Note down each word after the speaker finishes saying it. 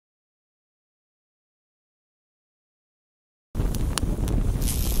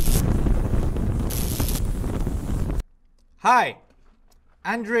Hi,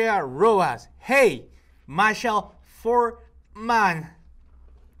 Andrea Rojas. Hey, Marshall Foreman.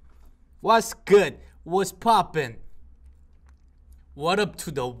 What's good? What's poppin'? What up to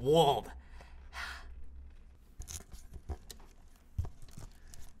the world?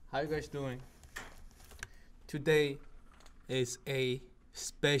 How you guys doing? Today is a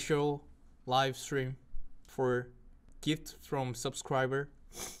special live stream for gift from subscriber.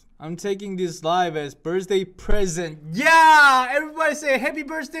 I'm taking this live as birthday present. Yeah! Everybody say happy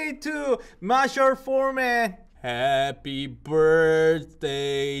birthday to Marshall Foreman. Happy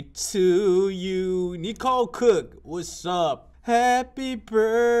birthday to you. Nicole Cook, what's up? Happy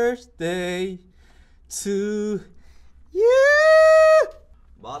birthday to you.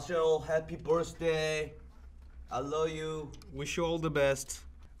 Marshall, happy birthday. I love you. Wish you all the best.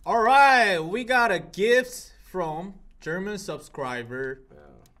 Alright, we got a gift from German subscriber.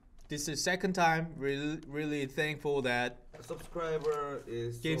 This is second time. Really thankful that A subscriber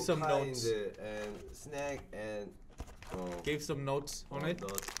is Gave so some kind notes. and snack and gave some notes on it.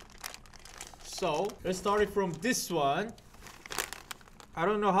 notes. So let's start it from this one. I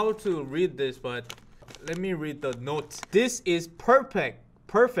don't know how to read this, but let me read the notes. This is perfect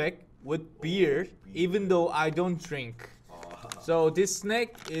with beer, even though I don't drink. So this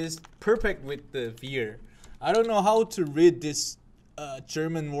snack is perfect with the beer. I don't know how to read this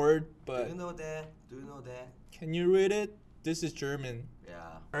German word, Do but you know that? Do you know that? can you read it? This is German.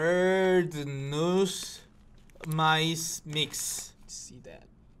 Yeah. Erdnuss Mais Mix. See that?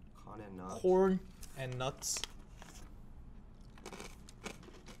 Corn and nuts. Corn and nuts.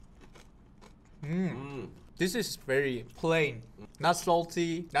 This is very plain. Not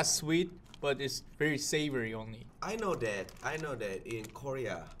salty, not sweet, but it's very savory only. I know that. I know that in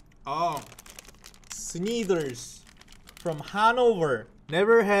Korea. Oh, Sneeders from Hanover.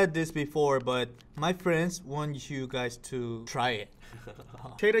 Never had this before, but my friends want you guys to try it.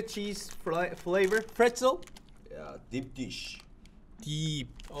 Cheddar cheese flavor, pretzel, Yeah, deep dish.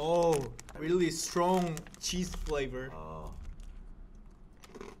 deep. Oh, really strong cheese flavor. Oh.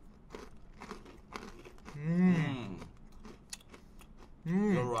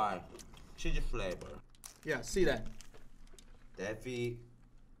 You're right. Cheese flavor. Yeah, see that. Daffy.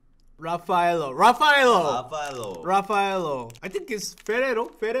 Raffaello. I think it's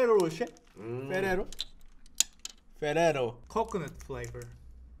Ferrero Rocher. Ferrero. Coconut flavor.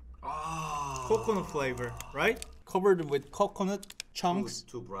 Ah. Coconut flavor, right? Covered with coconut chunks.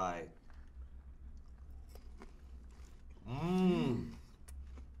 Too bright.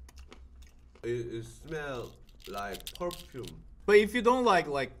 It smells like perfume. But if you don't like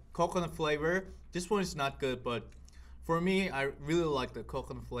coconut flavor, this one is not good. But for me, I really like the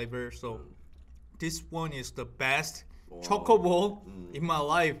coconut flavor. So this one is the best choco ball in my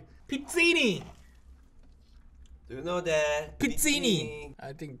life. Pizzini. Do you know that? Pizzini.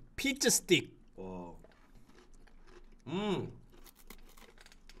 I think pizza stick. Oh.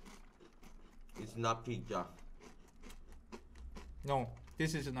 It's not pizza. No,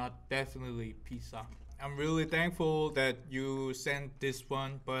 this is not definitely pizza. I'm really thankful that you sent this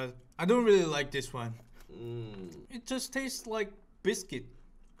one, but I don't really like this one. It just tastes like biscuit.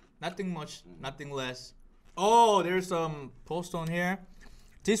 Nothing much, nothing less. Oh, there's some post on here.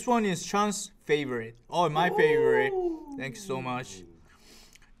 This one is Sean's favorite. Oh, my favorite. Thank you so much.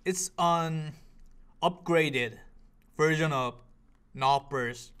 It's an upgraded version of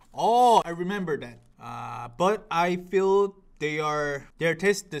Knoppers. Oh, I remember that. But I feel their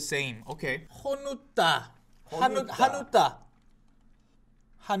taste the same. Okay.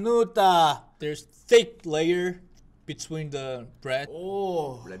 Hanuta. There's thick layer between the bread.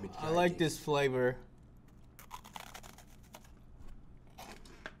 Oh, Let me I try like this flavor.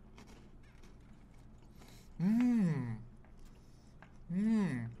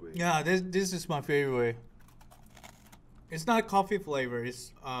 Yeah, this is my favorite. It's not coffee flavor.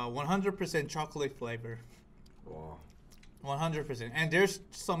 It's 100% chocolate flavor. Wow. 100%. And there's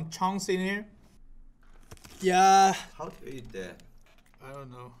some chunks in here. Yeah. How to eat that? I don't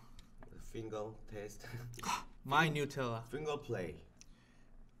know. Finger taste. My Nutella. Finger play.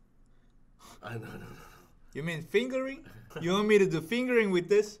 No. You mean fingering? You want me to do fingering with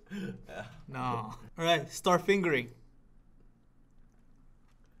this? Yeah. No. Alright, start fingering.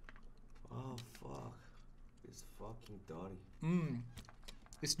 Oh fuck. It's fucking dirty.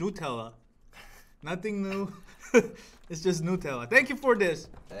 It's Nutella. Nothing new. It's just Nutella. Thank you for this.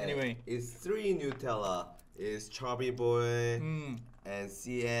 Anyway. It's 3 Nutella. It's Chubby Boy and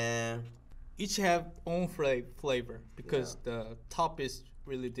CM. Each have own flavor because the top is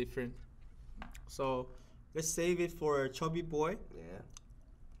really different. So let's save it for Chubby Boy. Yeah.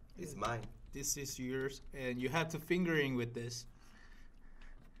 It's mine. This is yours, and you have to fingering with this.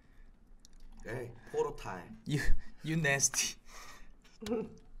 Hey, photo time. You nasty.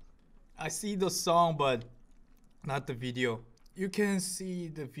 I see the song, but not the video. You can see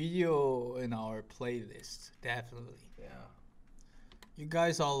the video in our playlist, definitely. Yeah. You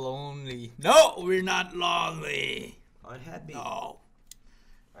guys are lonely. No, we're not lonely. Unhappy. No,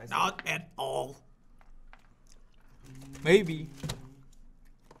 I see. not at all. Maybe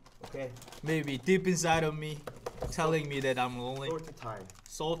Okay. maybe deep inside of me, telling me that I'm lonely. Photo time.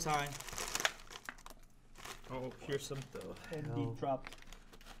 Soul time. Oh, here's some candy hell? drop.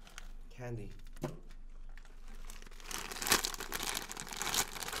 Candy.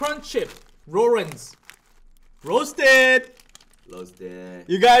 Crunch chip, Rollins, roasted. Roasted.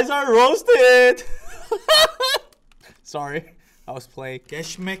 You guys are roasted. Sorry, I was playing.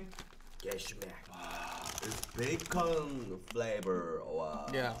 Geshmek. Geshmek. It's bacon flavor. Wow.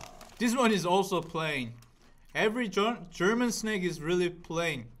 Yeah, this one is also plain. Every German snack is really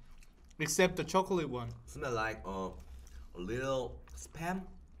plain, except the chocolate one. Smell like a little spam.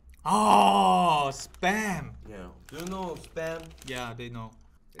 Oh, spam. Yeah. Do you know spam? Yeah, they know.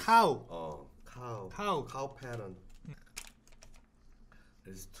 Cow. Cow. Cow. Cow pattern.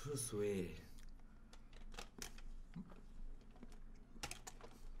 It's too sweet.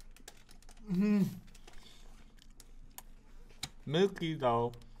 Milky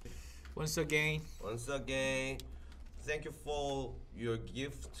though. Once again, Thank you for your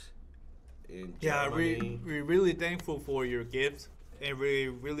gift in yeah, Germany. we're really thankful for your gift, and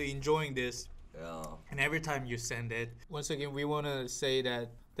we're really enjoying this. Yeah. And every time you send it, once again, we want to say that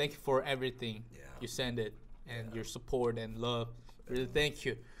thank you for everything you send it, and your support and love. Really thank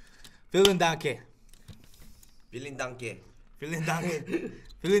you. Vielen Dank. Vielen Dank. Vielen Dank.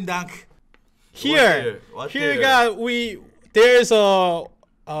 Vielen Dank. Here, There's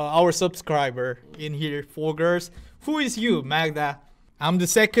our subscriber in here, 4 girls. Who is you, Magda? I'm the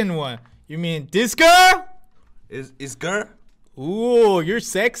second one. You mean this girl? Is girl? Ooh, you're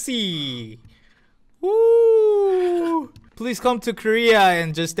sexy. Ooh. Please come to Korea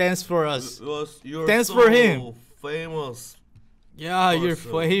and just dance for us. You're Dance so for him. Famous. Yeah, you're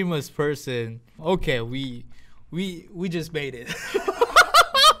Awesome. famous person. Okay, we just made it.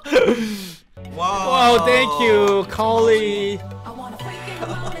 Wow. Wow, thank you, Collie.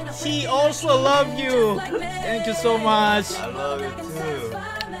 He also love you. Thank you so much. I love you too.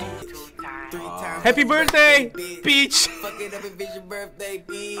 Happy birthday, Peach.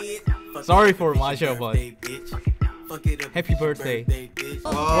 Sorry for Masha, but happy birthday.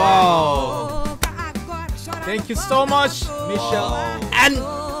 Wow. Thank you so much, Michelle and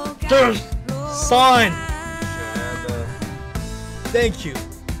the son. Thank you.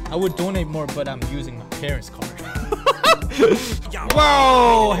 I would donate more, but I'm using my parents' card.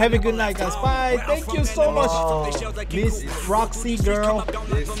 Wow! Have a good night, guys. Bye. Thank you so much, Miss Roxy girl.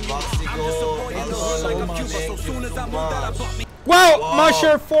 This Roxy girl. Thank you so much. Thank you so much. Wow,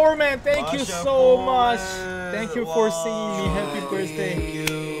 Masher Foreman. Thank you Masha so much. Foreman. Thank you for Wow. seeing me. Happy birthday. Thank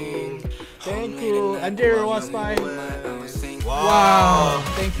you. Thank you. Andrea was by. Wow. Wow.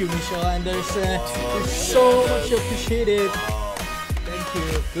 Thank you, Michelle Anderson. It's so much appreciated. Thank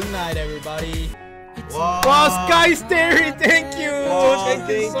you. Good night, everybody. Wow. Wow, Sky Starry, thank you. Wow, Thank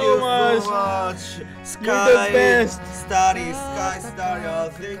you so much. Sky, You're the best. Starry, Sky Starry. Oh,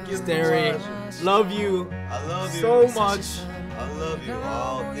 thank you Starry, so much. love you I love you so much. I love you.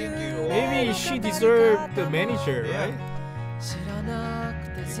 Oh, thank you. Maybe she deserved the manager, right?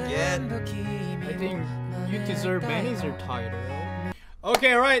 I think you deserve manager title.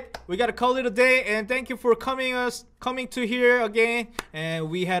 Okay, alright. We gotta call it a day, and thank you for coming to here again. And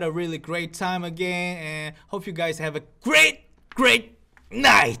we had a really great time again, and hope you guys have a great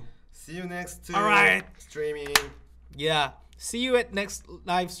night. See you next Alright. streaming. Yeah. See you at next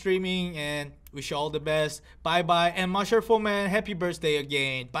live streaming, and wish you all the best. Bye bye. And Masher Foreman, happy birthday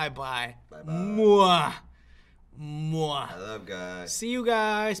again. Bye bye. Bye bye. Mwah. Mwah. I love guys. See you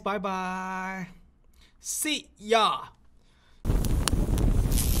guys. Bye bye. See ya.